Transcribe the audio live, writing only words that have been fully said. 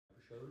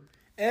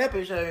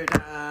Episode.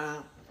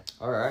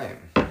 All right.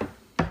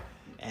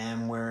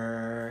 And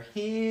we're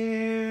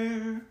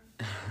here.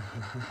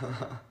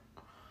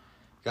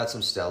 Got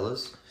some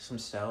Stellas. Some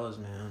Stellas,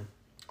 man.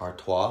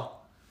 Artois.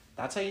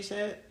 That's how you say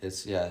it?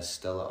 It's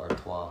Stella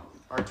Artois.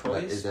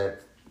 Artois? Is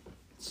that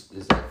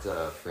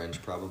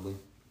French probably?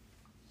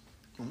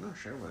 I'm not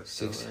sure what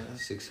Stella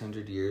is.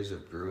 600 years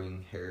of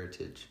brewing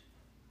heritage.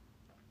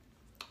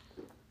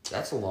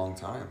 That's a long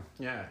time.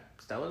 Yeah,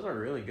 Stellas are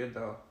really good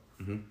though.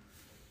 Mm-hmm.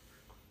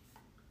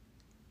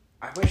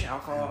 I wish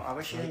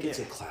you didn't It's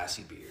get. a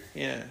classy beer.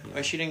 Yeah, I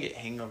wish you didn't get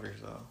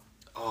hangovers though.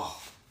 Oh,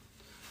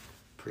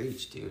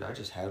 preach, dude! I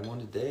just had one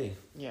today.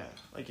 Yeah,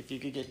 like if you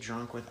could get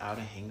drunk without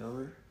a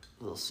hangover.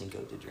 A little Cinco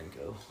de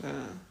Drinko. Yeah.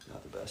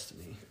 Not the best of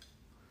me.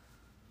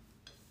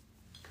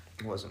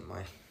 It wasn't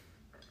my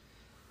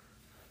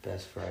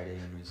best Friday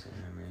in recent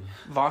memory.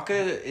 Vodka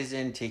is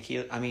in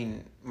tequila. I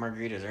mean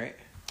margaritas, right?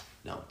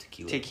 No,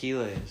 tequila.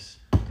 Tequila is.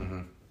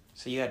 Mm-hmm.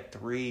 So you had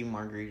 3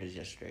 margaritas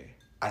yesterday.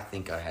 I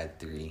think I had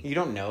 3. You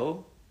don't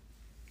know?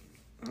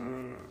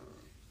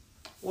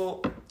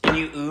 Well, And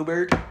you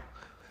Ubered?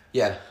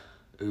 yeah,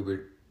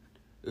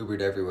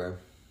 Ubered everywhere.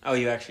 Oh,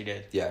 you actually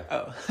did? Yeah.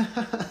 Oh.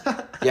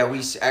 Yeah,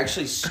 we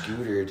actually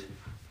scootered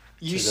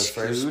You to the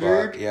first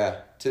scootered? spot.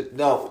 Yeah.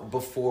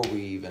 Before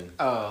we even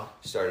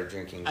started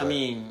drinking. I but-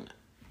 mean,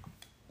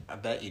 I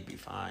bet you'd be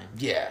fine.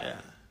 Yeah.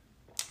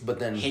 But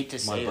then Hate to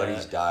my say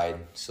buddies that. died,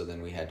 so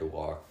then we had to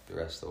walk the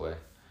rest of the way.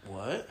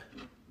 What?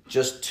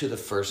 Just to the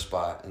first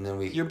spot, and then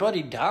we... Your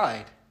buddy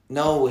died.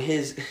 No,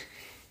 his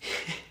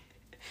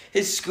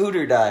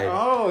scooter died.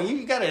 Oh,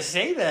 you gotta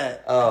say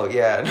that. Oh,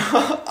 yeah.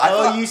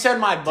 No, You said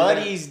my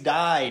buddies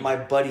died. My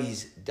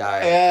buddies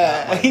died.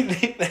 Yeah. Not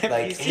Like,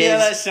 like you see how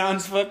his- that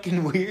sounds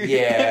fucking weird?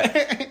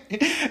 Yeah.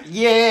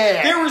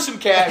 Yeah. There were some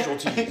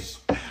casualties.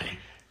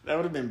 That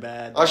would have been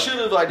bad. I should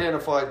have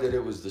identified that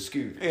it was the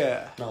scooter.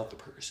 Yeah. Not the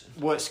person.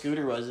 What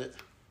scooter was it?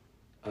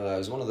 It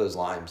was one of those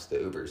limes, the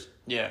Ubers.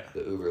 Yeah.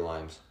 The Uber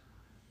limes.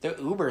 The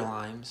Uber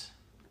limes.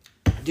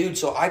 Dude,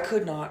 so I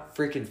could not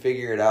freaking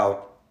figure it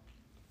out.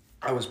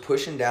 I was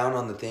pushing down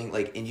on the thing,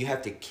 and you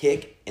have to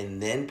kick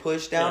and then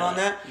push down on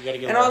that. You gotta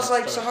get and I was more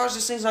like, so how's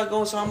this thing's not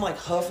going? So I'm like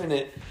huffing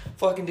it,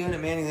 fucking doing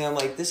it manually. I'm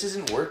like, this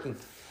isn't working.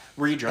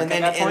 Were you drunk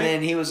And at that point?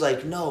 then he was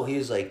like, no. He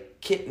was like,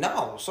 kick.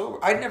 No. So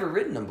I'd never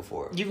ridden them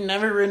before. You've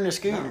never ridden a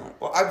scooter? No.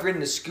 Well, I've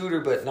ridden a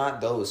scooter, but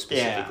not those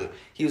specifically. Yeah.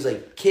 He was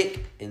like,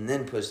 kick and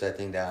then push that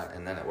thing down,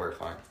 and then it worked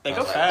fine. They I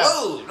go was fast.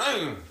 Whoa,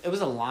 no. It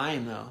was a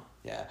lime, though.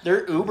 Yeah.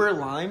 They're Uber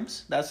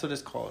limes? That's what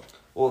it's called.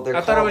 Well, they're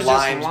I thought called it was just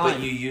limes, lime. but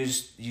you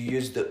use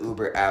the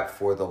Uber app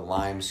for the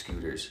Lime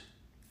scooters.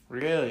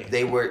 Really?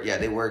 They work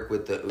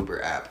with the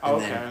Uber app, and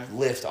Okay. then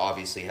Lyft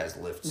obviously has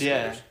Lyft scooters.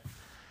 Yeah.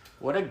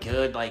 What a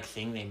good,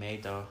 thing they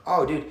made, though.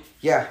 Oh, dude,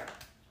 yeah.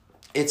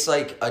 It's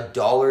like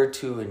 $1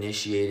 to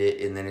initiate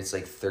it, and then it's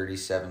like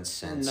 37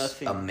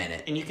 cents a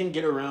minute. And you can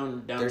get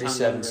around downtown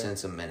 37 Denver.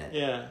 cents a minute.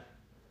 Yeah.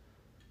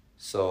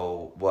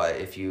 So what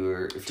if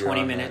you're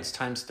 20 on minutes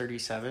times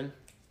 37.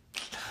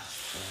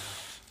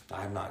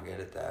 I'm not good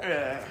at that.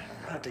 Yeah.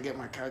 I have to get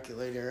my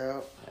calculator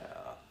out. Yeah.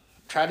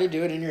 Try to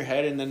do it in your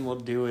head, and then we'll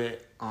do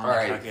it on All the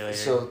right. calculator.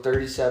 So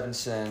 37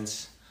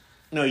 cents.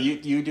 No,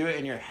 you do it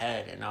in your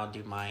head, and I'll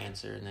do my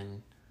answer, and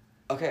then...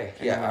 Okay.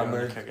 And Yeah. then we'll I'm do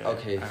it on gonna. the calculator.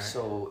 Okay. All right.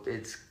 So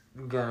it's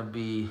gonna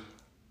be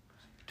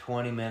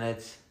 20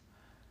 minutes.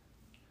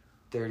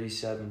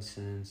 37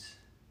 cents.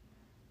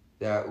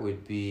 That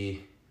would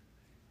be.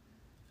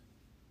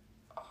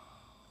 I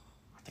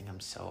think I'm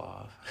so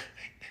off.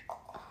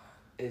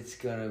 It's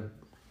gonna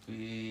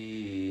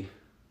be.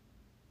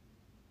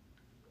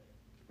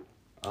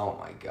 Oh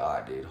my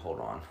god, dude! Hold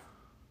on.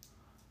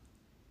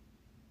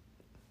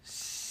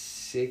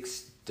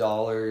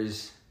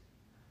 $6.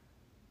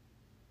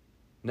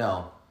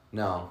 No.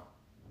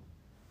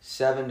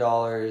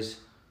 $7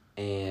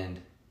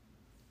 and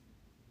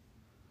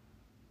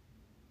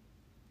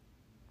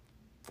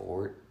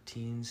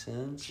 14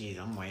 cents. Jeez,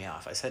 I'm way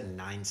off. I said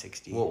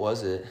 960. What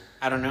was it?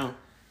 I don't know.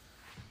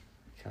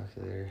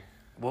 Calculator.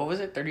 What was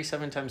it?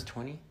 37 times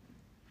 20?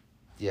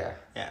 Yeah.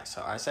 Yeah,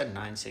 so I said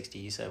 960.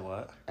 You said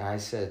what? I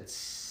said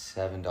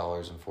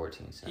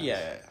 $7.14.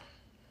 Yeah.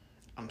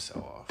 I'm so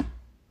off.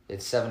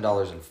 It's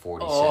 $7.40.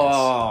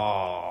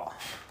 Oh.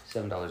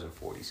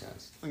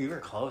 $7.40. You were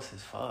close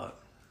as fuck.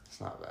 It's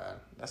not bad.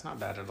 That's not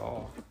bad at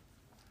all.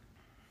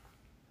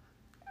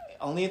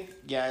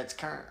 It's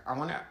kind of... I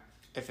wonder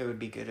if it would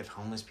be good if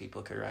homeless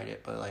people could ride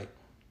it, but,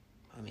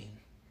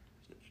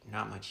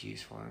 not much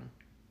use for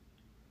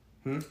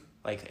them.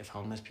 If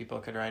homeless people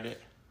could ride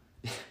it.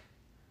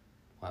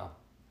 Well,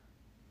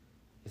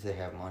 if they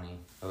have money.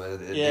 They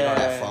don't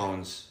have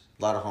phones.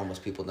 A lot of homeless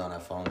people don't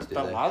have phones, do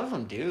But they? a lot of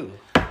them do.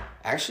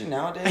 Actually,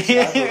 nowadays,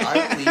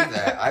 I believe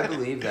that. I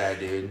believe that,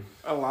 dude.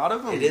 A lot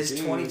of them It is do.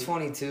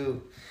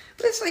 2022.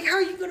 But it's like, how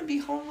are you going to be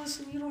homeless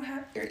and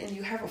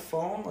you have a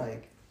phone?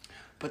 Like,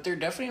 But they're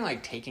definitely,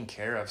 taking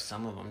care of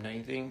some of them, don't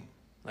you think?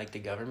 Like, the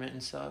government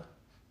and stuff.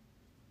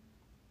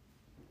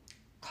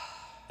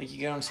 You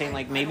get what I'm saying?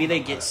 Maybe they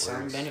get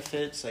some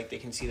benefits, they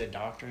can see the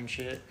doctor and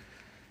shit.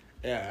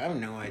 Yeah, I have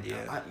no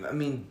idea. I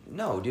mean,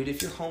 no, dude.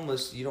 If you're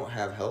homeless, you don't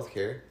have health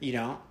care. You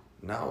don't?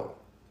 No.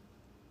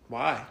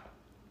 Why?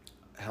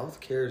 Health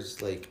care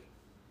is like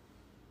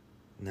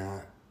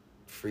not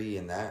free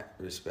in that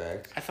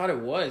respect. I thought it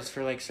was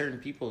for like certain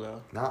people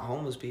though. Not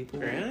homeless people.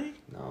 Really?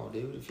 No,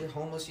 dude. If you're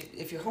homeless,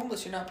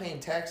 you're not paying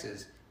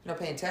taxes. You're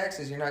not paying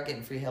taxes. You're not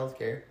getting free health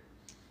care.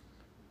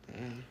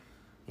 Mm.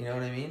 You know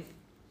what I mean?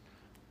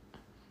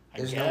 I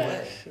There's no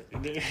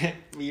way.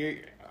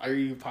 Are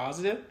you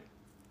positive?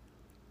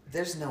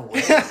 There's no way.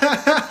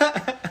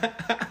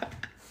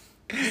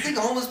 You think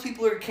homeless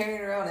people are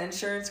carrying around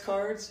insurance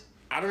cards?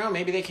 I don't know.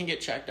 Maybe they can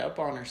get checked up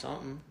on or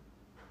something.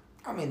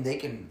 I mean, they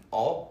can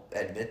all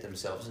admit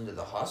themselves into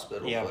the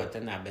hospital. Yeah, but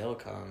then that bill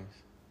comes.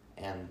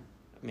 And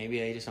maybe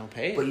they just don't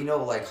pay it. but you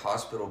know, like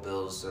hospital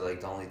bills are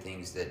like the only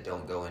things that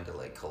don't go into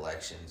like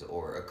collections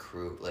or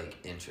accrue like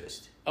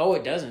interest. Oh,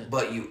 it doesn't.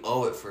 But you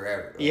owe it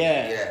forever. Like,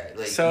 Yeah. Yeah.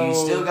 Like So- you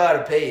still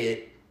gotta pay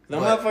it. The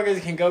but-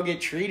 motherfuckers can go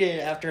get treated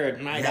after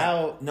a night Yeah.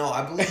 out. No,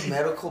 I believe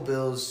medical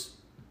bills,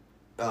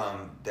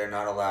 they're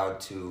not allowed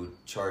to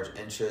charge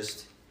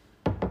interest,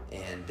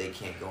 and they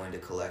can't go into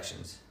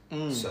collections.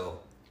 Mm. So,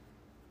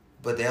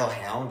 but they'll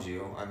hound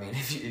you. I mean,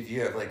 if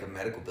you have like a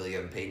medical bill you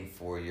haven't paid in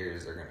 4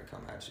 years, they're gonna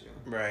come at you.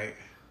 Right.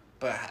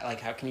 But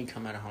like, how can you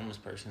come at a homeless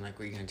person? Like,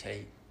 what are you gonna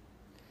take?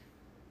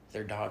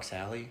 Their dog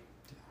Sally?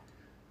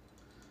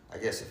 I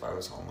guess if I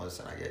was homeless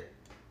and I get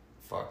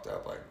fucked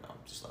up, like no,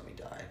 just let me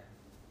die.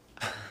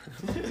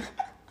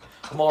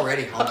 I'm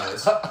already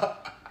homeless.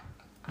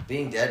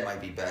 Being dead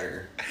might be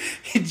better.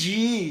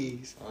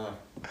 Jeez.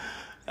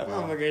 That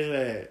motherfucker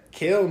said,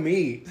 kill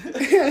me.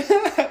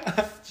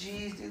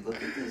 Jeez, dude,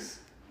 look at this.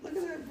 Look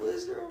at that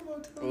blister on my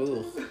toe.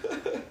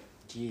 Ooh.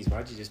 Jeez,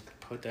 why'd you just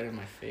put that in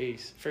my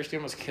face? First you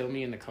almost killed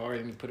me in the car,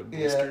 then you put a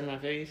blister in my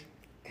face?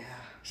 Yeah,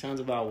 Sounds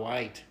about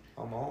white.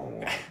 I'm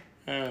on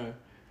one.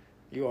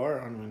 You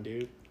are on one,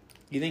 dude.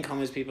 You think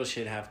homeless people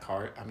should have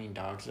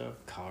dogs though?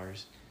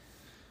 Cars.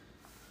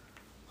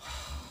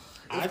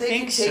 If they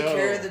can take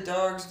care of the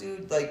dogs,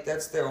 dude, like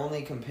that's their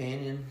only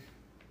companion.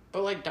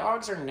 But like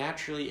dogs are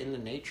naturally in the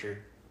nature.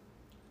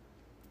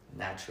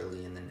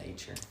 Naturally in the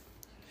nature.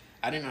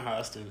 I didn't know how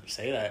else to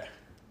say that.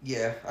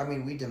 Yeah, I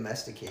mean we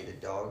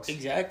domesticated dogs.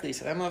 Exactly.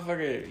 So that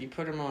motherfucker, you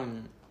put him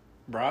on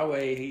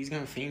Broadway, he's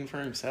gonna fiend for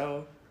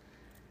himself.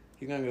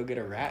 He's gonna go get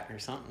a rat or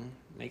something,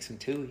 make some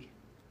tooey.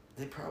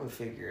 They probably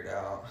figure it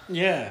out.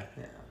 Yeah.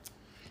 Yeah.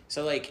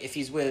 So like, if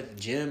he's with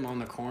Jim on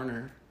the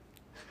corner,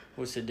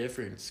 what's the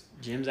difference?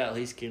 Jim's at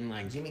least getting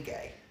like. Jimmy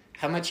Guy.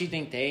 How much you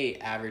think they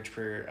average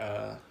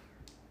per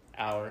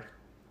hour?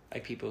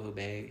 Like people who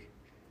beg.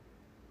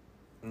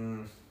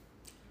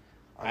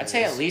 I'd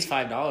say at least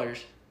 $5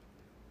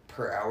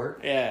 per hour.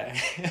 Yeah.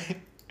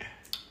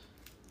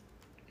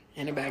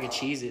 And a bag of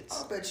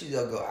Cheez-Its. I'll bet you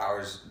they'll go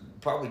hours,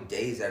 probably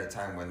days at a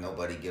time where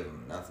nobody give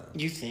them nothing.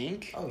 You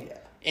think? Oh yeah.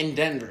 In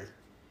Denver.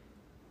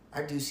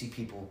 I do see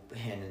people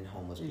handing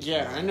homeless people.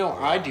 Yeah, money I know. a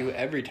lot. I do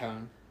every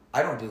time.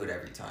 I don't do it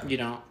every time. You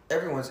don't?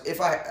 If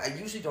I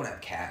usually don't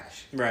have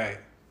cash. Right.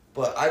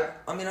 But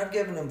I mean, I've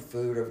given them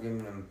food. I've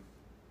given them,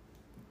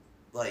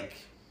 like,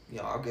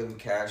 I'll give them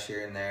cash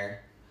here and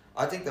there.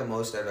 I think the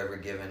most I've ever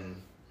given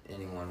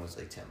anyone was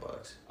like $10.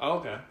 Oh,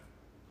 okay.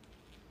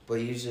 But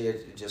usually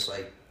it's just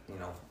like,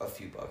 a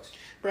few bucks.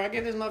 Bro, I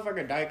gave this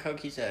motherfucker Diet Coke.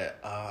 He said,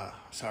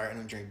 sorry, I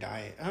don't drink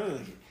Diet. I was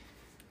like,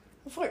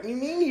 what the fuck you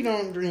mean you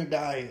don't drink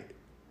Diet?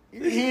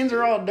 Your hands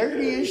are all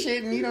dirty and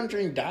shit and you don't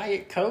drink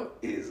Diet Coke?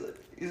 He's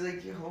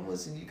like, you're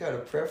homeless and you got a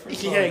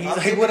preference? Yeah, he's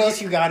like, what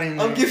else you got in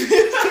there? I'm giving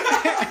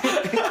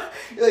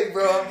you're like,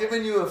 bro, I'm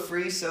giving you a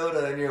free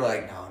soda, and you're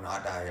like, no,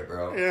 not Diet,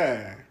 bro.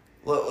 Yeah.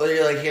 Well,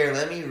 you're like, here,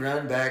 let me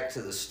run back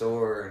to the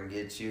store and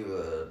get you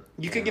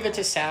a... You could give it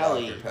to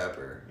Sally. Dr.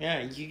 Pepper.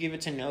 Yeah, you give it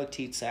to No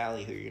Teeth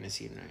Sally, who you're going to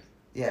see tonight.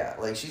 Yeah,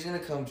 like, she's going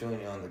to come join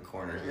you on the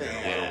corner here in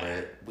a little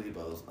bit. We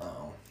both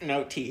know.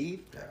 No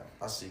Teeth? Yeah,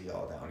 I'll see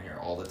y'all down here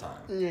all the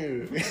time.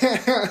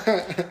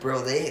 Yeah.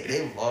 Bro,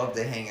 they love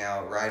to hang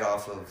out right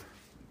off of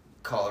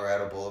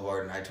Colorado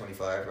Boulevard and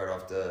I-25, right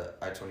off the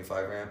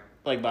I-25 ramp.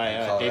 Like by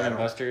Dave Colorado. and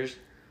Buster's?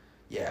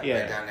 Yeah,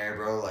 right down there,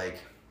 bro. Like,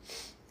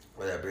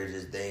 where that bridge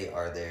is, they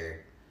are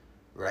there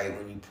right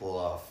when you pull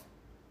off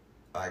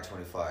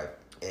I-25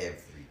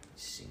 every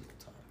single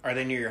time. Are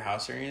they near your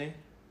house or anything?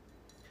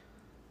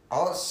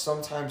 I'll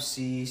sometimes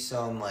see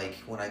some, like,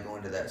 when I go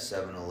into that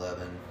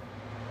 7-Eleven.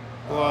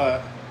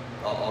 What?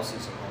 I'll see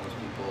some homeless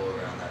people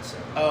around that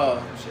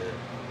 7-Eleven and shit.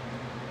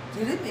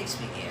 Dude, it makes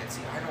me antsy.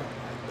 I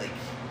don't like...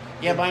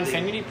 Yeah, by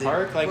Infinity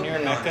Park, like put near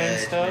me on Mecca and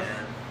edge, stuff.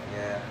 man.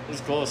 Yeah.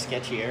 It's a little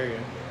sketchy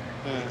area.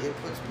 Yeah. It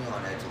puts me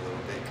on edge a little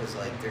bit because,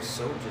 like, they're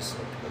so just,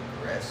 like,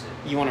 aggressive.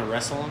 You want to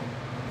wrestle them?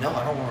 No,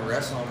 I don't want to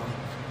wrestle them.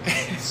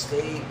 Like,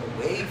 stay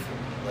away from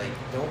me.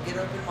 Like, don't get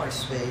up in my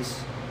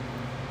space.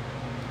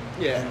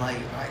 Yeah. And, like,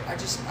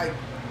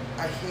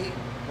 I hate,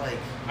 like...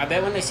 I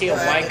bet when they see a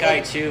white guy,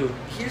 too.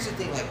 Here's the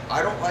thing, like,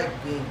 I don't like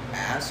being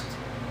asked.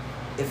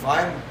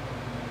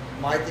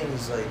 My thing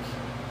is, like,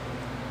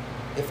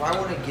 if I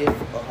want to give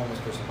a homeless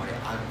person money,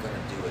 I'm going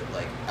to do it,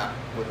 like,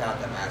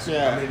 without them asking.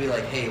 Yeah. I'm going to be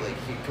like, hey, like,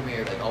 come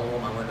here, like, I'll roll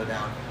my window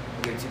down.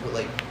 I'll give it to you. But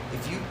like,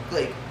 if you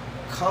like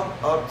come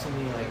up to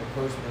me, like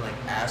approach me, like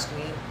ask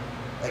me,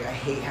 like I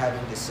hate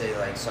having to say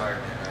like, sorry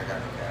man, I got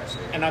no cash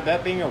there. And I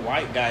bet being a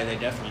white guy, they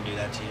definitely do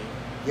that to you.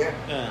 Yeah.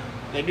 Yeah.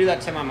 They do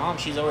that to my mom.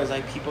 She's always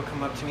like, people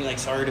come up to me like,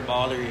 sorry to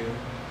bother you.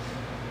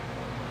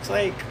 It's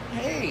like,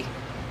 hey.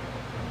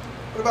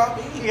 What about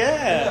me?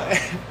 Yeah.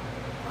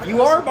 I You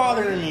got are some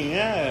bothering money. me,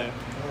 yeah.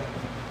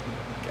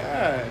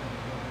 Yeah. God.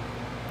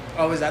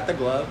 Oh, is that the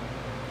glove?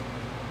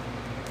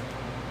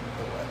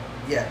 The what?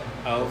 Yeah.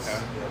 Oh, That's-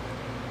 okay.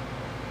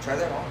 yeah. Try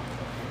that on.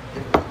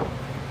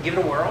 Give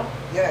it a whirl?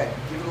 Yeah,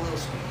 give it a little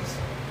squeeze.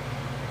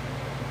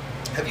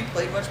 Have you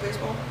played much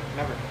baseball?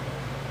 Never.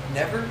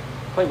 Never?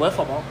 Play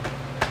wiffle ball.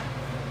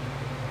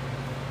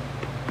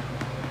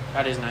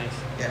 That is nice.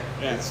 Yeah.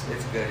 Yeah. It's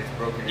good. It's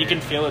broken. You can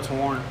feel it's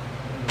worn.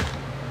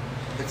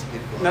 It's a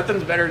good glove.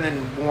 Nothing's better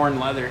than worn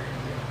leather.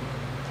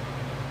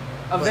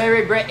 A But-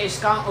 very British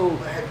Scot. Oh.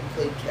 But have you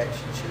played catch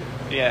and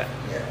shoot? Yeah.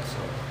 Yeah, so.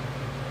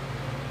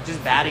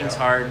 Just batting's Yeah.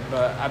 hard,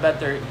 but I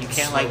bet you It's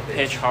can't slow like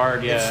pitch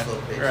hard. Yeah. It's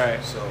slow pitch.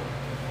 Right. So,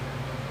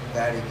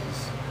 batting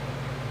is,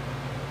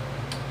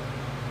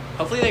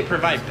 Hopefully they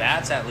provide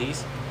bats at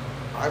least.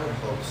 I would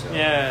hope so.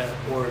 Yeah.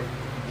 Or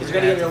Is you're it gonna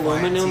gonna get have to find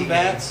aluminum teammates.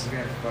 bats?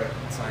 You're gonna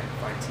have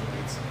to find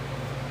teammates.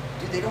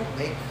 Dude, they don't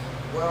make.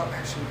 Well,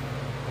 actually,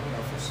 I don't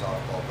know for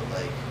softball, but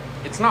like.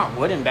 It's not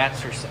wooden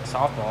bats for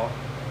softball.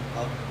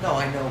 No,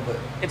 I know, but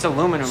It's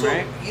aluminum, so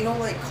right? you know,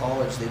 like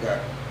college, they got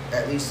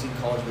at least in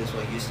college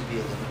baseball it used to be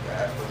aluminum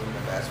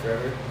bats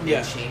forever.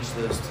 Yeah. They changed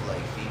those to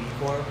like BB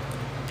core.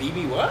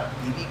 BB what?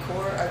 BB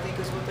core, I think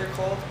is what they're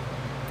called.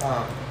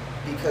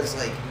 Because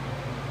like,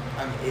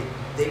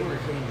 they were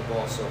hitting the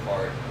ball so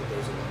hard with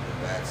those aluminum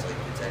bats, like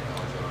the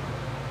technology on them,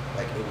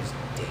 like it was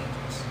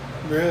dangerous.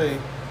 Like, Really?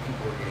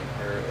 people were getting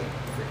hurt, like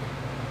freaking,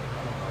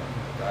 I don't know,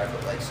 people died,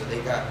 but like so they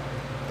got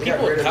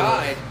People rid of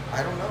died. those.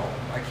 I don't know,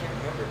 I can't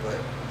remember, but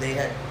they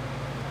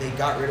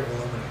got rid of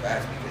aluminum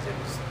bats because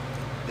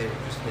they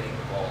were just hitting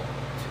the ball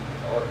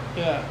too hard.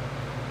 Yeah.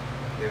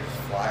 They would just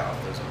fly off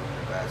those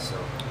aluminum bats, so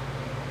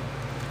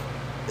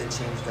they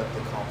changed up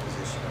the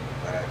composition of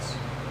the bats.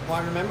 Well,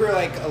 I remember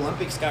like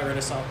Olympics got rid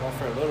of softball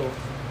for a little.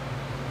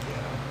 Yeah.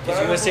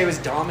 Because USA was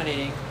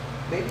dominating.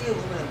 Maybe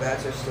aluminum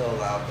bats are still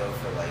allowed though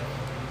for like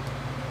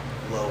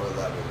lower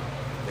level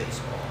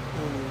baseball.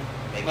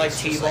 Maybe Like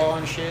it's just, T-ball like,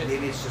 and shit.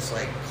 Maybe it's just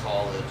like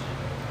college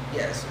and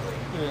yes,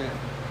 like Yeah.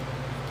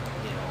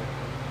 you know,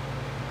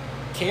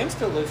 Cam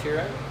still lives here,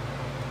 right?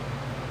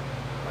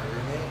 my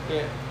roommate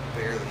Yeah.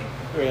 barely.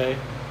 Really?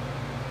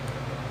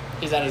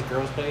 Is that his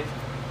girl's place?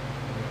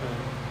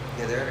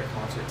 Yeah, they're at a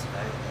concert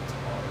tonight and then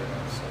tomorrow they're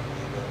going to San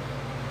Diego.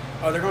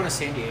 Oh, they're going to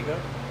San Diego?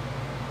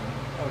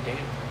 Oh, damn.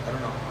 I don't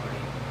know how many,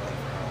 like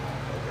for how long,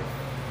 but they're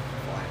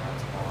flying out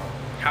tomorrow.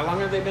 How long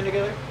have they been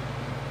together?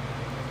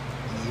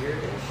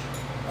 Year-ish.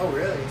 Oh,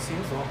 really? It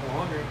seems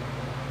longer.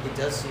 It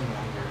does seem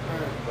longer,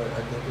 Alright. but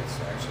I think it's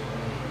actually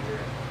only a year.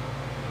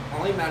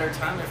 Only a matter of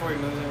time before he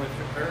moves in with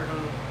her, huh?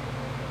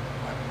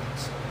 I don't think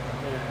so.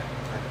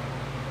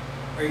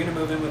 Yeah. Are you going to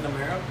move in with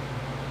Amaro?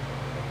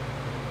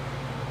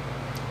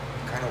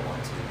 I kind of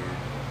want to, dude,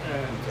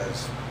 Yeah.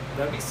 because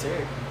That'd be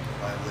sick.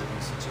 my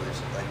living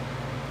situation, like,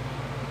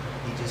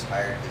 he just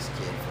hired this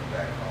kid from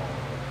back home,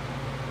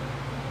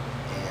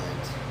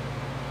 and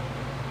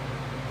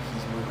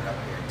he's moving up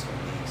here in 2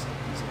 weeks, and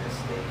he's gonna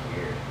stay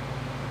here in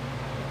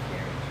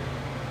Carrington.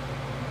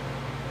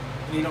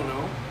 You don't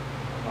know?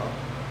 Huh?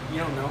 You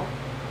don't know?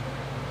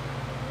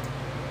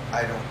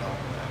 I don't know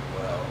him that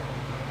well.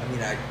 I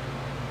mean,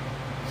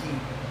 he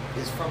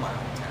is from my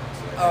hometown,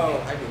 so like, Oh.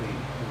 I knew who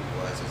he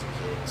was as a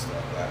kid and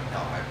stuff, but no,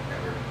 I've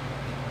never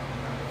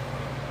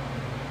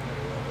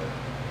very well, but,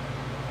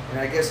 and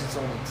I guess it's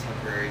only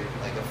temporary,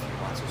 like a few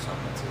months or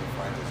something until he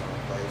finds his own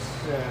place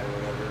Yeah. or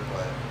whatever,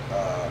 but,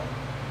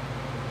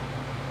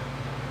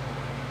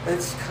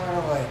 it's kind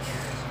of like,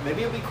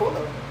 Maybe it'll be cool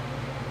though.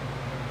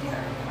 yeah,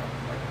 I mean,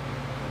 like,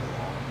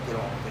 get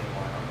along with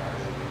anyone, I'm not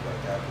really worried about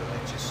that, but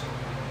like, just,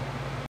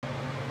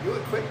 Do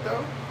it quick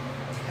though.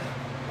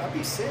 That'd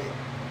be sick.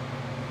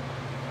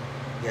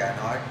 yeah,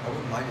 no, I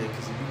wouldn't mind it,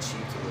 because it'd be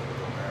cheap to live with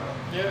Romero.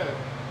 Yeah.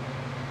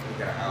 We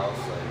got a house,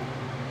 like,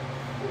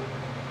 it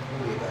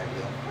would be a bad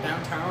deal.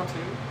 Downtown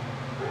too.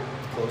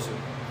 Closer.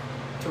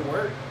 To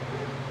work.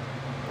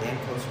 And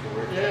closer to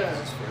work. Yeah.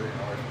 It's further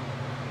north.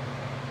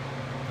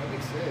 That'd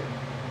be sick.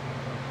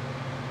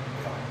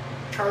 Yeah.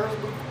 Charles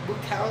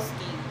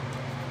Bukowski.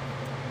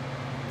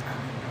 I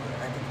don't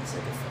know. I think he's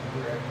like a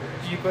film director.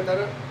 Did you put that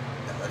up?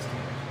 No, that's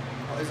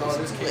Cam. Is all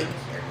this Like, Cam? everything.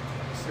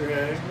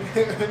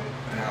 Right.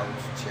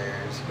 Couch,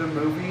 chairs. The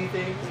movie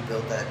thing. He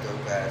built that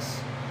dope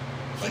ass.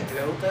 He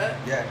built that?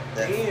 Yeah,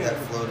 that Damn.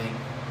 floating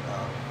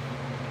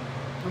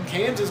From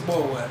Kansas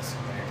boy was.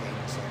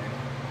 entertainment center.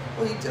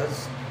 Well, he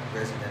does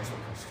residential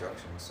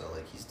construction, so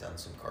like he's done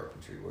some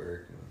carpentry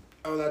work. And,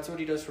 Oh, that's what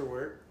he does for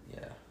work?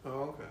 yeah.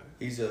 Oh, okay.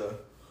 He's a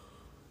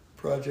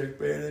project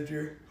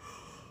manager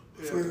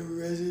for a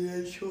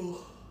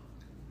residential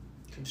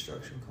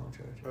construction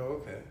contractor.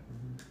 Oh, okay.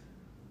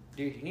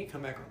 Dude, you need to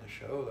come back on the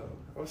show, though.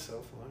 That was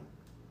so fun.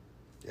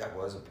 That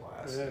was a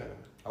blast. Yeah.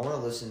 I want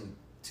to listen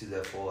to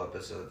that full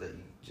episode that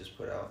you just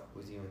put out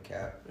with you and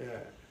Cap. Yeah.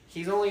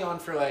 He's only on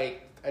for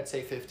like, I'd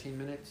say 15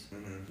 minutes.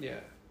 Mm-hmm. Yeah.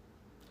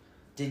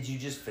 Did you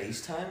just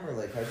FaceTime or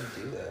like how'd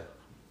you do that?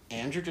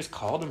 Andrew just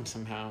called him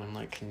somehow and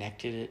like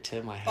connected it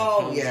to my Oh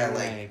headphones. yeah, and,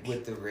 like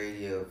with the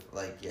radio,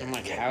 like yeah. I'm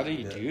like, yeah, how do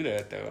you do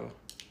that though?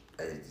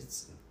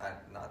 It's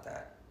not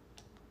that.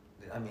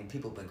 I mean,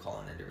 people have been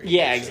calling into radio.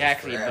 Yeah, shows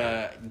exactly,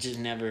 forever. but just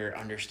never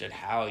understood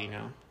how, you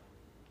know?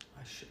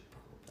 I should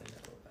probably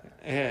know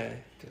that. Yeah.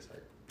 Because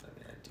I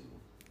mean, I do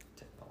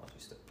technology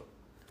stuff, but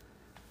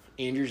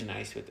Andrew's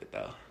nice with it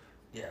though.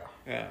 yeah.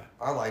 Yeah.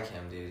 I like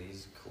him, dude.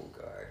 He's a cool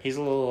guy. He's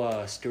a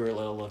little Stuart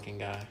Little looking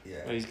guy. Yeah.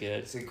 But he's good.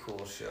 It's a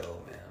cool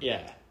show, man.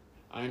 Yeah.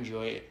 I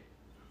enjoy it.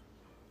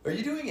 Are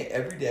you doing it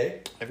every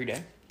day? Every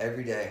day.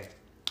 Every day.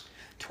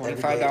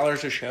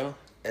 $25 a show.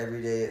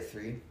 Every day at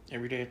 3?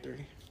 Every day at 3.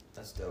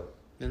 That's dope.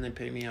 Then they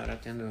pay me out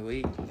at the end of the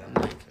week. Yeah.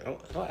 I'm like,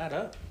 it'll add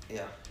up.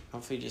 Yeah.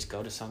 Hopefully just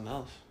go to something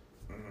else.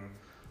 Mm-hmm.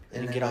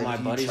 And then, get all my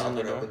do buddies you on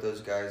the chop it up door. with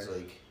those guys,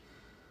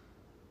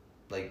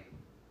 like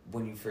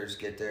when you first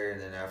get there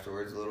and then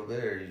afterwards a little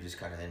bit, or you just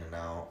kind of in and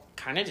out?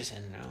 Kind of just in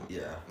and out.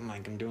 Yeah. I'm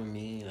like, I'm doing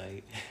me.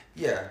 Like.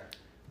 Yeah.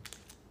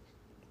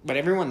 But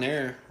everyone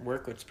there,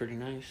 work with's pretty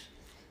nice.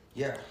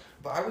 Yeah.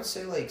 But I would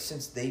say, like,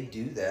 since they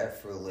do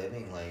that for a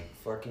living, like,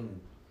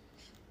 fucking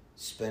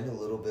spend a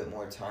little bit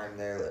more time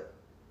there. Like,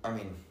 I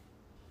mean,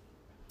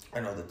 I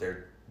know that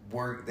they're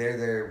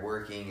there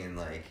working and,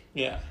 like,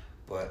 Yeah.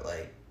 but,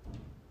 like,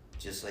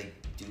 just, like,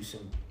 do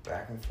some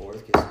back and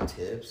forth, get some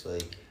tips,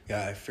 like.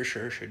 Yeah, I for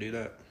sure should do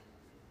that.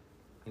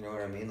 You know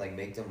what I mean? Like,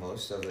 make the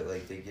most of it.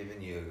 Like, they've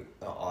given you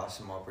an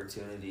awesome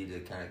opportunity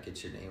to kind of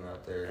get your name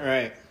out there.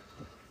 Right.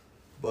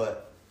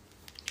 But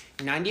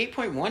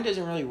 98.1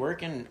 doesn't really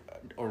work in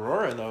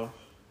Aurora, though.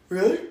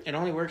 really? It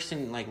only works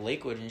in, like,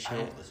 Lakewood and shit. I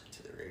don't listen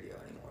to the radio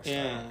anymore. So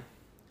Yeah.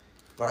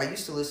 But I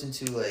used to listen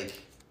to, like,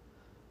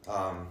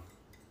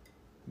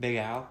 Big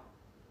Al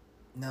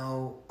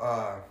no,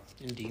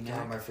 and God,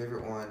 D-Mac. my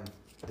favorite one,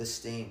 The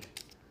Stink.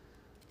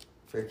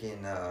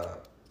 Freaking,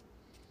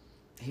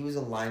 he was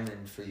a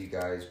lineman for you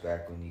guys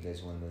back when you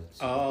guys won the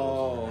Super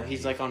Bowls in Oh, the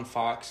he's 90s. like on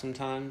Fox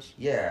sometimes.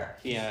 Yeah.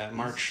 Yeah,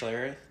 Mark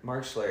Schlereth.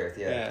 Mark Schlereth,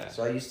 yeah. Yeah.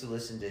 So I used to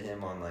listen to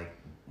him on, like,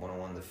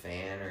 101 The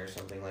Fan or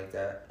something like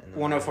that. in the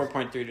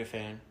 104.3 to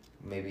Fan.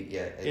 Maybe,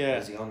 yeah. Yeah.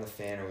 Was he on The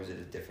Fan or was it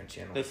a different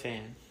channel? The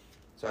Fan.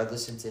 So I'd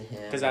listen to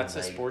him. 'Cause that's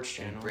and, a like, sports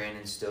and channel.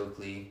 Brandon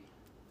Stokely.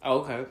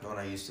 Oh, okay. When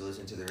I used to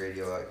listen to the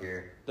radio out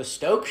here. The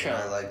Stoke And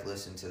I Show. like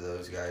listen to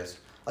those guys.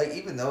 Like,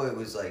 even though it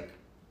was like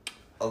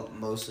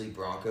mostly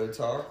Bronco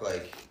talk,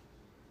 like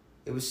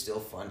it was still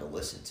fun to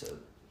listen to. It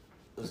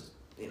was,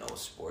 you know,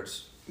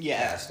 sports Yeah.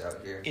 cast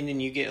out here. And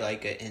then you get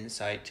like an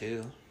insight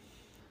too.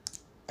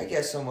 I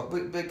guess somewhat,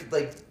 but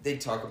like they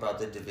talk about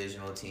the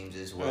divisional teams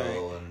as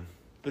well, Right. and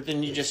But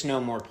then you just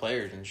know more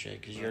players and shit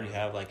because you already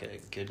have like a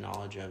good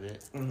knowledge of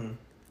it.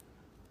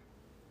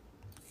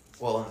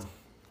 Well, and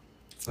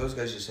those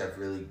guys just have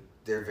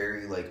they're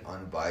very like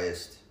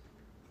unbiased,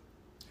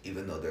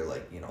 even though they're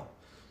like, you know,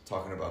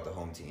 talking about the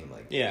home team,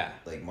 like Yeah.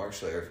 like Mark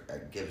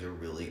Schlereth gives a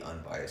really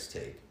unbiased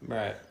take.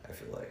 Right. I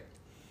feel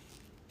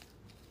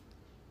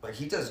like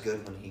he does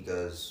good when he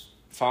goes.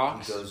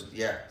 Fox. He goes,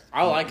 yeah.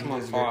 I like he him on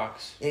does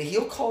Fox. good. And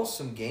he'll call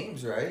some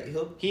games, right?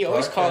 He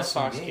always broadcast calls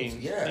some Fox games.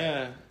 Yeah.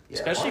 Yeah.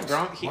 Especially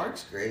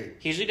Mark's great.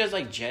 He usually does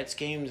like Jets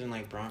games and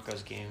like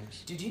Broncos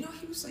games. Dude, you know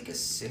he was like a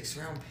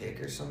 6th-round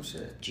pick or some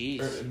shit?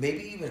 Jeez. Or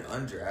maybe even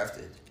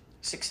undrafted.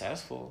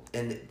 Successful.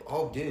 And,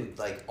 dude,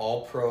 like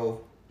all-pro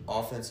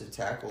offensive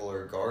tackle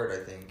or guard,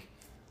 I think.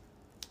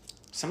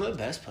 Some of the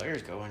best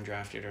players go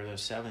undrafted or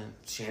those 7th.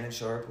 Shannon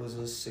Sharp was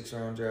a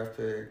 6th-round draft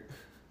pick.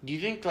 Do you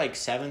think like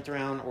 7th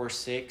round or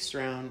 6th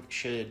round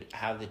should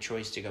have the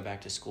choice to go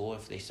back to school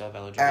if they still have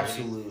eligibility?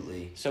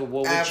 Absolutely. So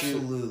what would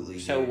Absolutely.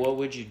 So dude. what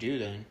would you do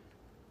then?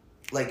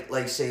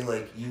 Like say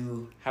like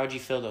you How would you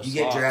fill those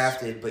you slots? get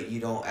drafted, but you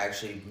don't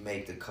actually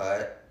make the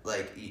cut.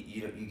 Like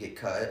you get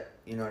cut.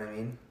 You know what I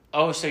mean?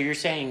 Oh, so you're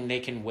saying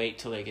they can wait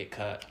till they get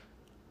cut?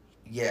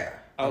 Yeah.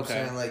 Okay.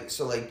 I'm saying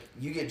like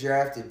you get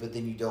drafted, but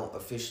then you don't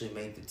officially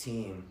make the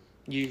team.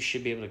 You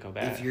should be able to go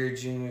back. If you're a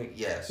junior,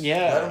 yes.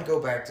 Yeah. Let them go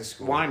back to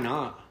school. Why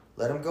not?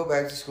 Let them go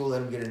back to school.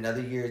 Let them get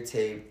another year of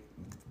tape.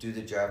 Do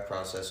the draft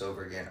process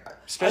over again.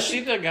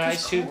 Especially the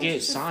guys who get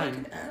colleges are signed.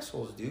 fucking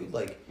assholes, dude.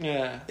 Like,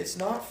 Yeah. it's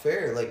not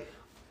fair. Like,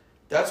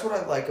 that's what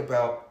I like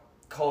about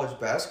college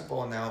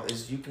basketball now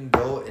is you can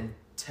go and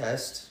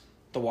test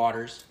The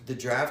waters. the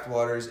draft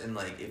waters, and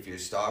like if your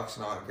stock's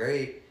not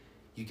great,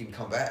 you can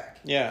come back.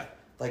 Yeah.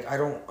 Like, I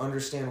don't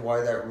understand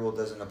why that rule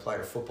doesn't apply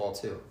to football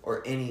too,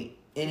 or any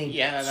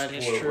Yeah, that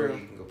is sport true. where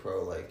you can go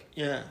pro.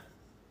 Yeah.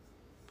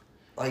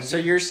 Like So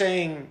you're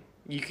saying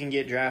you can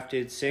get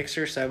drafted 6th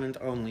or 7th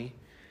only,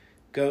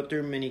 go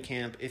through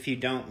minicamp. If you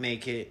don't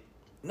make it,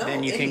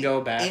 then you can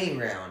go back. any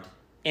round,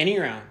 any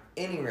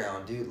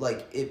round. dude.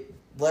 Like it.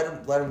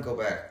 Let them go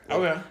back. Like,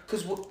 Okay.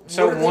 Because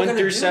So what are they 1 gonna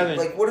through do? 7.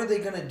 Like, what are they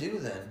gonna do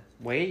then?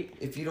 Wait.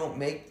 If you don't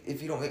make,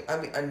 I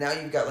mean, and now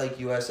you've got like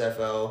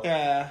USFL,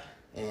 Yeah.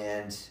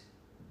 and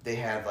they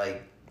have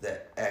like the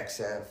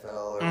XFL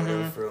or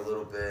whatever for a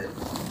little bit.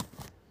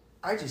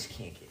 I just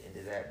can't get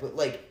into that. But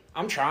like,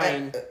 I'm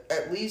trying.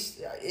 At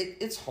least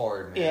it's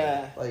hard, man.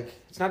 Yeah. Like,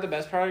 it's not the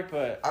best product,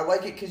 but I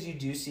like it because you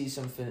do see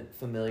some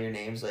familiar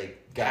names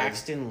like guys,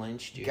 Paxton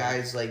Lynch, dude.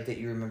 guys like that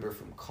you remember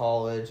from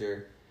college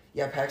or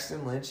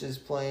Paxton Lynch is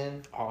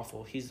playing.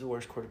 Awful. He's the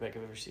worst quarterback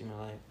I've ever seen in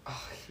my life.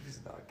 Oh, he was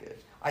not good.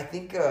 I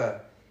think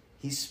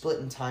he's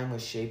splitting time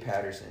with Shea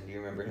Patterson. Do you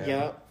remember him?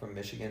 Yep. From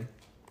Michigan.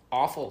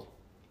 Awful.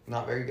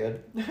 Not very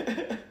good.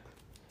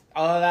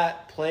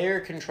 That player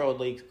controlled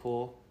league's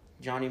cool.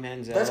 Johnny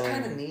Manziel. That's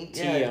kind of neat.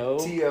 T.O.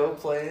 Yeah, T.O.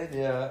 playing,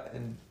 yeah.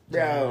 And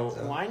Bro,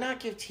 why not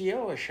give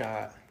T.O. a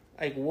shot?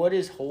 Like, what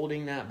is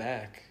holding that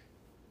back?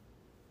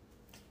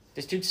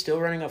 This dude's still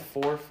running a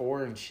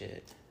 4.4 and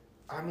shit.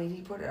 I mean,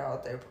 he put it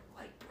out there, but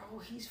like, bro,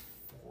 he's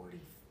 40.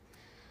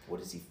 What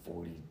is he,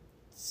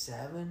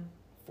 47?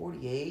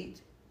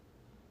 48?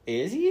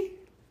 Is he?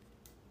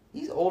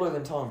 He's older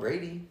than Tom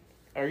Brady.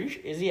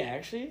 Is he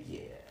actually?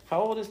 Yeah. How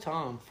old is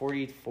Tom?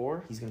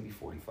 44? He's going to be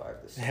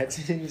 45 this year.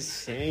 That's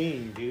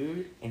insane,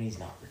 dude. And he's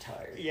not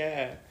retired.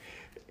 Yeah.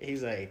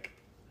 He's like,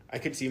 I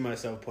could see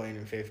myself playing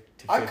in 50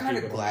 to 50. I'm kind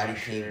of glad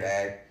he came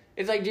back.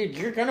 It's like, dude,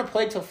 you're going to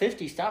play till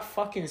 50. Stop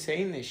fucking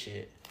saying this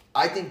shit.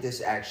 I think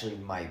this actually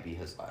might be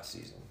his last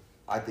season.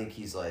 I think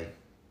he's like,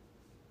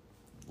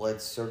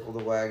 let's circle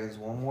the wagons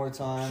one more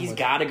time. He's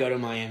got to go to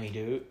Miami,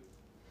 dude.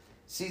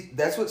 See,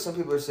 that's what some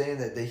people are saying,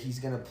 that he's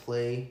going to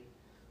play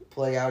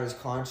out his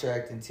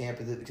contract in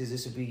Tampa because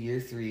this would be year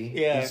 3.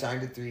 Yeah. He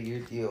signed a 3-year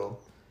deal.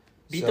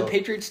 Beat the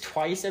Patriots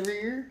twice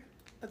every year?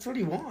 That's what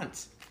he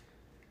wants.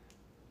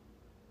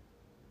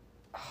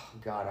 Oh,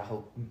 God, I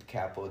hope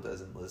Capo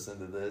doesn't listen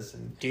to this.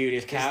 And dude,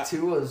 if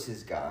Tua's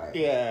his guy.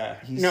 Yeah.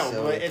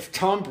 But if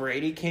Tom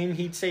Brady came,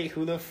 he'd say,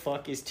 who the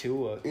fuck is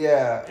Tua?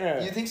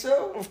 Yeah. You think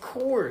so? Of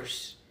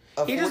course.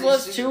 He just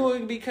loves Tua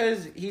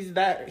because he's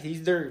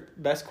their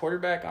best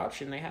quarterback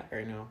option they have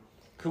right now.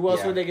 Who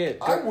else would they get?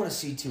 I want to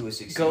see Tua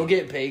succeed. Go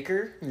get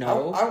Baker?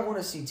 No. I want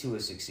to see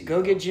Tua succeed.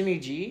 Go get Jimmy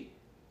G?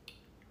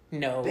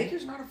 No.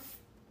 Baker's not an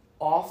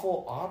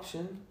awful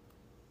option.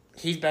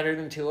 He's better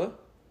than Tua?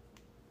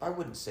 I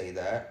wouldn't say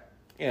that.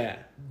 Yeah.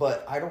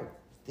 But I don't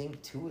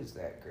think Tua's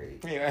that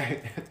great. You're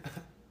right.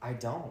 I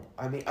don't.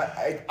 I mean,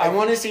 I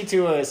want to see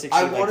Tua succeed.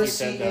 I want to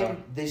see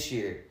him this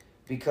year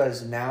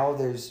because now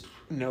there's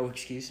no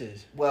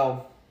excuses.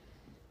 Well,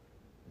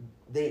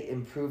 they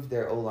improved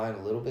their O-line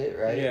a little bit,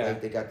 right? Yeah.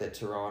 Like, they got that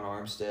Teron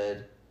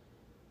Armstead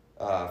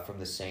from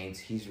the Saints.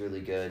 He's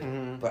really good.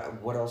 Mm-hmm. But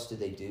what else did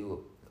they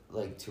do,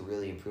 like, to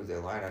really improve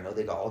their line? I know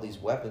they got all these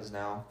weapons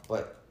now,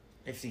 but...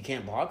 If you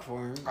can't block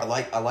for him. I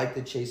like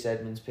the Chase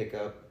Edmonds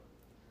pickup.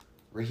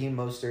 Raheem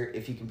Mostert,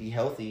 if he can be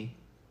healthy.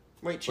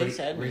 Wait, Chase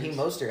Edmonds? Raheem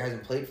Mostert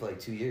hasn't played for, like,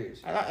 2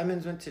 years. I thought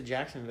Edmonds went to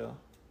Jacksonville.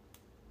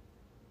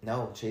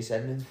 No, Chase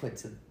Edmonds went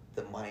to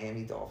the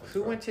Miami Dolphins.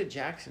 Who went to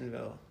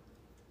Jacksonville?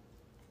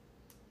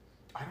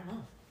 I don't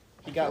know.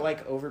 He got,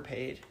 like,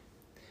 overpaid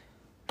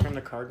from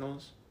the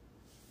Cardinals.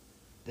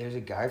 There's a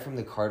guy from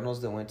the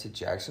Cardinals that went to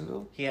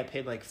Jacksonville? He got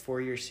paid, like,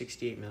 4 years,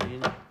 $68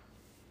 million.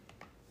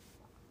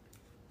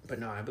 But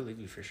no, I believe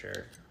you for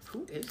sure.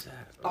 Who is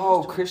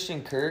that?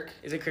 Christian Kirk.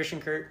 Is it Christian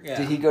Kirk? Yeah.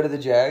 Did he go to the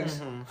Jags?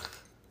 Mm-hmm.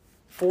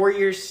 4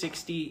 years,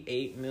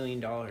 $68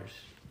 million.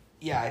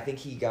 Yeah, I think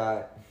he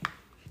got...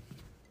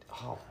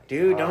 Oh,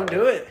 dude, don't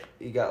do it.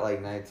 He got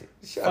like 19...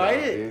 Fight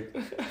it.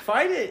 Dude.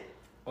 Fight it.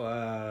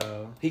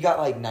 Wow. He got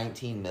like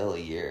 19 mil a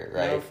year,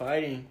 right? No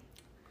fighting.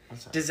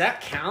 Does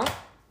that count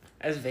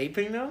as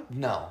vaping, though?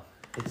 No.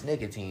 It's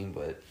nicotine,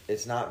 but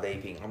it's not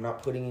vaping. I'm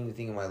not putting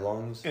anything in my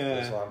lungs.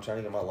 That's why I'm trying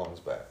to get my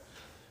lungs back.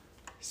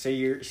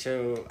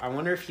 So I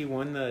wonder if he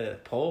won the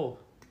poll.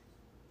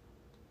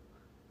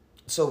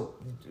 So,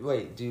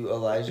 wait, do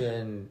Elijah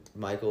and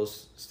Michael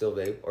still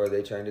vape, or are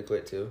they trying to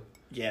quit too?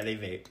 Yeah, they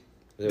vape.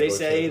 They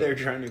say they're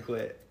trying to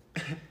quit.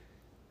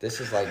 This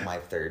is like my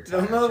third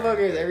time. The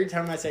motherfuckers, every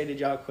time I say,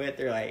 did y'all quit,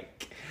 they're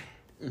like,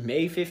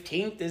 May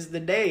 15th is the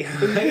day.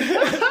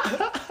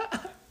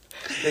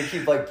 They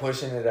keep like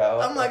pushing it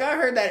out. I'm like, I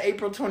heard that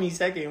April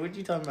 22nd. What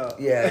you talking about?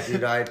 Yeah,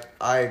 dude,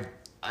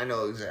 I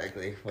know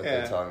exactly what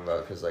they're talking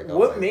about. Cause like,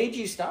 what made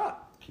you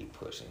stop? Keep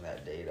pushing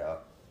that date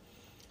out.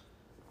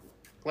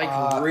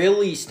 Like,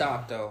 really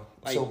stop, though.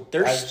 Like, so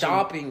they're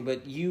stopping,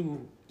 but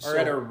you are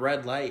at a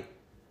red light.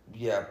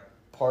 Yeah,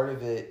 part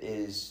of it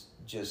is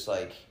just,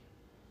 like,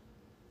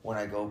 when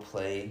I go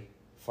play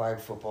flag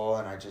football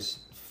and I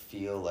just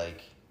feel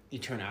like... You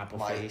turn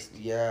apple-faced.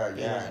 Yeah,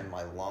 and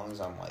my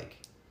lungs, I'm like,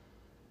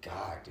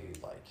 God,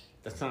 dude, like...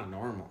 That's not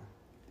normal.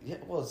 Yeah,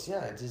 well,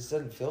 it just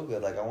doesn't feel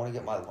good. Like, I want to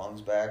get my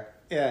lungs back.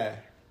 Yeah.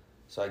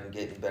 So I can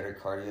get in better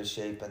cardio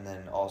shape, and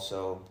then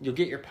also... You'll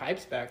get your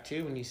pipes back,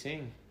 too, when you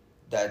sing.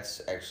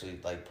 That's actually,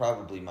 like,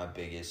 probably my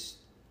biggest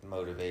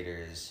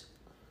motivator is...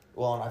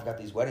 Well, and I've got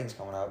these weddings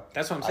coming up.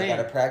 That's what I'm saying. I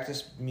got to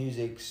practice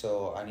music,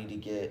 so I need to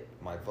get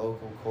my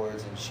vocal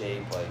cords in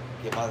shape, like,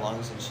 get my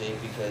lungs in shape,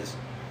 because...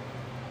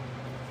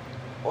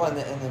 Well, and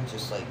then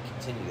just, like,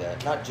 continue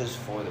that. Not just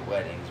for the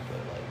weddings,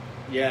 but, like...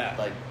 Yeah.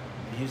 Like,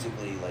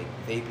 musically, like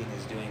vaping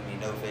is doing me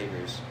no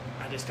favors.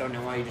 I just don't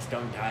know why you just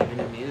don't dive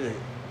into music.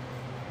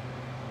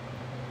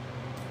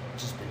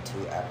 Just been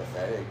too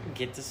apathetic.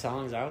 Get the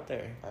songs out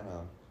there. I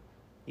know.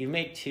 You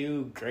make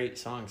 2 great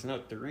songs.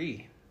 No,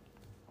 3.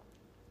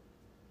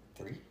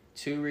 3?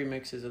 2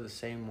 remixes of the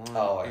same one.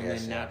 Oh, I in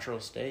guess, the yeah. natural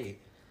state.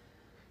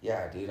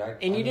 Yeah, dude.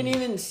 And you didn't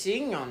even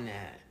sing on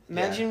that.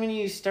 Imagine when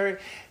you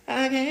start,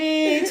 I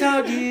can't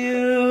talk to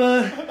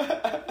you,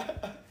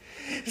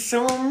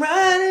 so I'm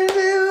riding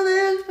through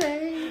this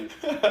pain.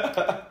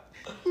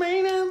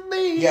 May not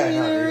be Yeah,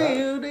 no, the dude,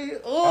 real deal.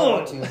 I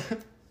want Oh, to.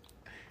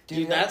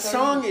 dude, that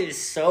song is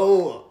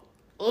so.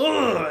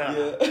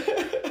 Yeah.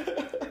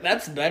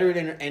 That's better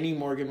than any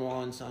Morgan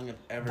Wallen song I've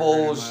ever heard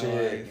Bullshit.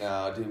 in my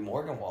life. No, dude.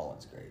 Morgan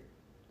Wallen's great.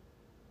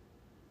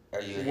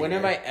 Are you? a When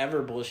have hater? I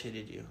ever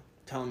bullshitted you?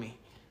 Tell me.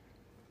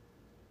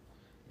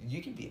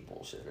 You can be a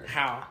bullshitter.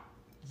 How?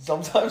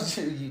 Sometimes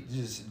you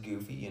just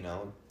goofy, you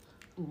know.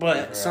 But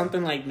Yeah.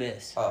 something like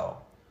this. Oh.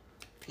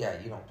 Yeah,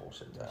 you don't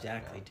bullshit that.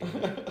 Exactly, no.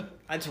 dude.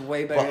 That's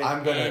way But better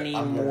I'm than gonna- any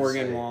I'm gonna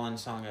Morgan say- Wallen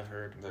song I've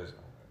heard. There's no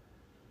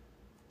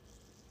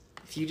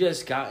If you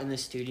just got in the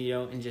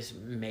studio and just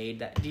made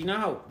that. Do you know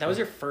how. That was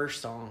your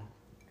first song.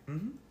 way.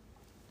 Mm-hmm.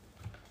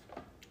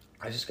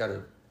 I just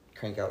gotta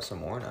crank out some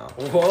more now.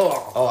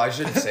 Whoa. Oh, I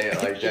shouldn't say it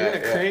like You're that.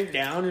 going to yeah. crank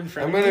down in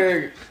front I'm of me?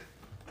 gonna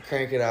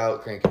crank it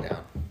out, crank it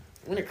down.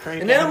 I'm going to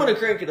crank And then out. I'm gonna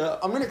crank it up.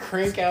 I'm going to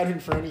crank out in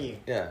front of you.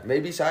 Yeah,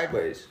 maybe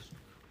sideways.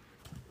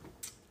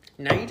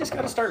 Now you just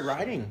got to start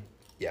writing.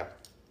 Yeah.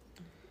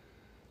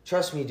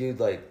 Trust me, dude,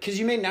 like... Because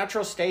you made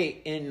Natural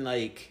State in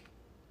like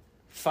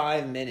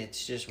 5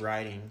 minutes just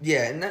writing.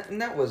 Yeah, and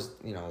that was,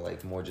 you know,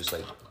 like, more just,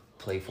 like,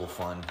 playful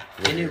fun.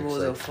 And it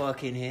was a like,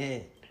 fucking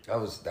hit. that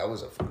was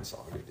a fun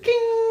song, dude.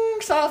 King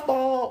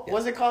softball. Yeah.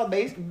 What's it called?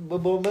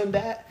 Boom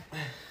bat.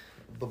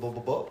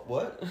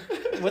 What?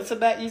 What's the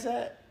bat you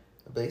said?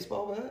 A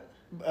baseball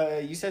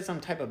bat? You said some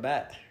type of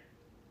bat.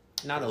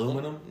 Not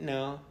Aluminum?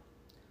 No.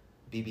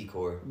 BB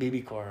core.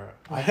 BB core.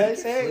 I What think did I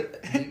it's say?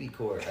 BB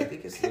core. I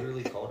think it's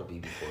literally called a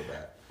BB core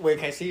bat. Wait,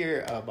 can I see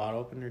your bottle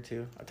opener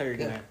too? I thought you were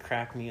Yeah. gonna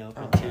crack me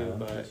open Oh, too, no,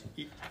 but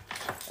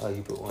Oh,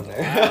 you put one wow,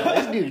 there.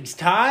 this dude's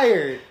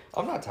tired.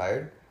 I'm not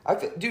tired.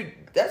 Dude,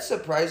 that's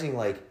surprising.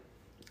 Like,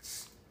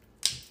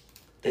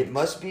 it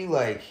must be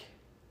like,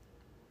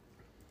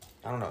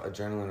 I don't know,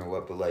 adrenaline or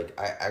what, but like,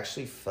 I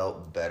actually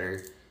felt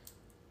better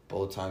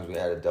both times we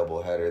had a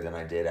double header than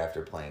I did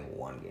after playing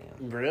one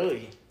game.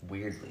 Really?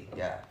 Weirdly,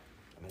 yeah.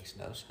 It makes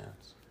no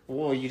sense.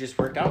 Well, you just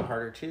worked out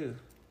harder too.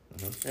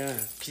 Mhm. Yeah,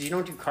 because you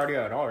don't do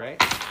cardio at all,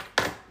 right?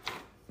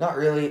 Not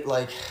really.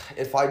 Like,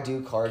 if I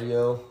do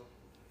cardio,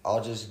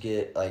 I'll just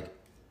get, like,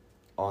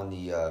 on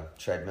the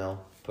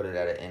treadmill, put it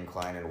at an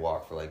incline, and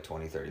walk for, like,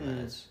 20, 30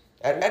 minutes.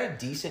 At a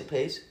decent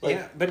pace. Like,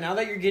 Yeah, but now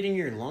that you're getting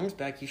your lungs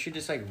back, you should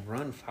just like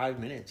run 5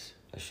 minutes.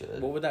 I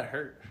should. What would that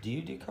hurt? Do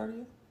you do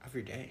cardio?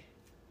 Every day.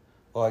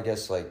 Well, I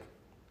guess, like,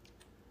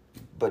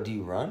 but do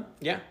you run?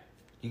 Yeah.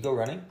 You go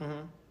running?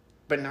 Mm-hmm.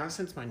 But not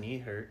since my knee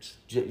hurts.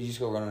 You just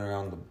go running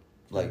around,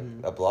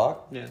 a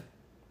block? Yeah.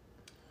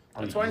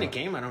 Or That's you why in the run-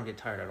 game I don't get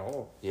tired at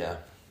all. Yeah.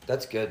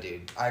 That's good,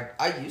 dude. I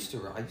used to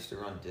run. I used to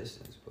run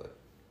distance, but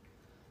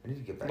I need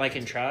to get back. Like in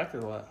into track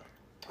or what?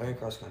 I ran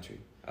cross country.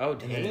 Oh,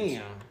 And then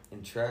damn.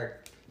 in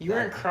track. You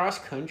were in back- cross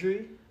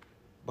country?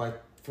 my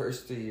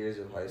first 3 years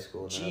of high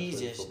school. And then I played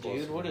Jesus, football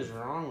dude, what school. is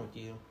wrong with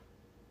you?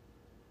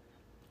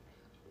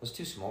 I was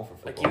too small for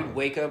Like football. you'd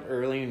wake up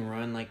early and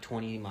run like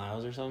 20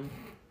 miles or something?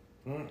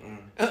 Mm-mm.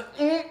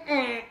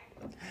 The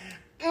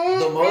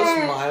The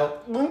most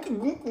mile.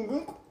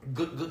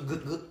 Good.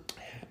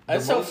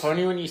 That's The so most-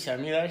 funny when you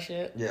send me that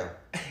shit. Yeah.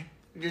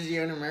 Just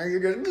you in America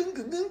goes.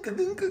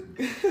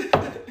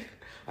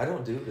 I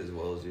don't do it as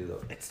well as you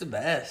though. It's the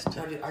best.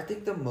 No, dude, I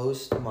think the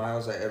most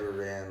miles I ever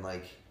ran,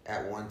 like,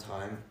 at one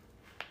time,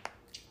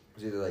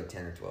 was either, like,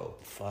 10 or 12.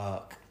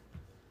 Fuck.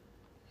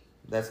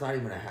 That's not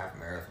even a half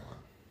marathon.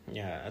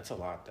 Yeah, that's a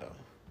lot though.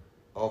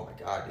 Oh, my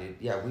God, dude.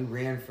 Yeah, we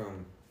ran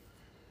from,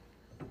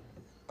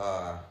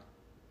 what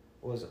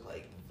was it,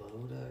 like,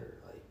 Voda or,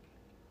 like...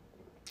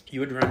 You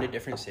would run to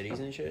different cities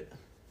and shit?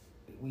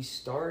 We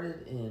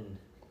started in...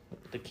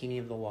 The Kini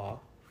of the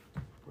Wall.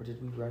 Or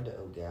did we run to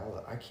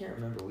Ogalla? I can't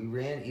remember. We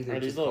ran either Are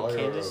to these little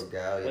Collier or Kansas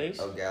Ogalla. place?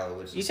 Ogalla,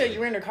 which You is said like-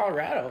 you ran to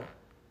Colorado.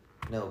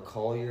 No,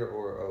 Collier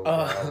or Oh.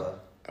 Ogalla.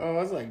 Oh,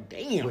 I was like,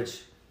 damn.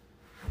 Which,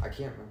 I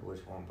can't remember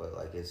which one, but,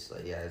 like, it's,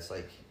 like, yeah, it's,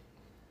 like,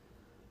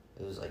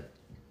 it was, like,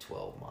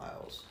 12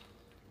 miles.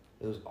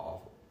 It was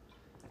awful.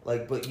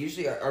 Like, but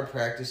usually our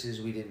practices,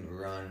 we didn't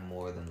run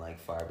more than, like,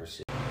 5 or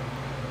 6.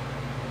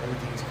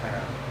 Everything's kind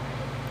of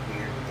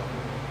weird with the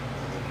whole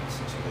living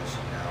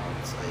situation now.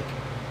 It's like,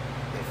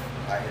 if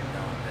I had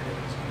known that it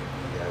was going to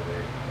be that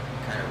way, I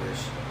kind of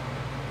wish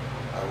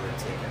I would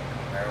have taken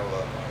Romero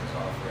up on his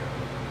offer and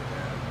moved with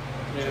him.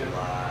 Yeah.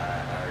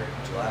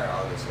 July or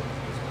August, I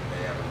think, is when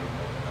they have a room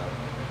open up.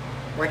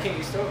 Why can't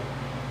you still?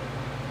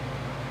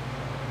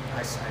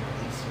 I signed a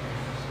lease here.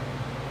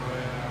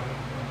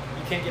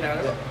 You can't get out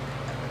of So. it?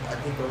 I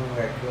think the only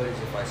way I could is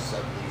if I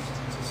subleased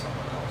to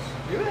someone else.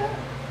 Do that.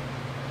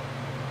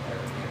 That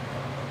would be a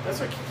problem. That's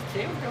what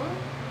Cam's going.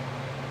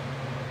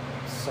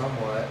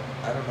 Somewhat.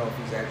 I don't know if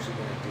he's actually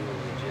going to do a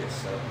legit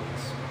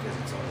sublease because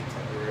it's only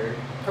temporary.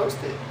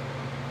 Post it.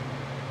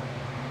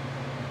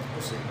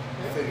 We'll see.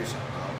 Yeah. Figure something out.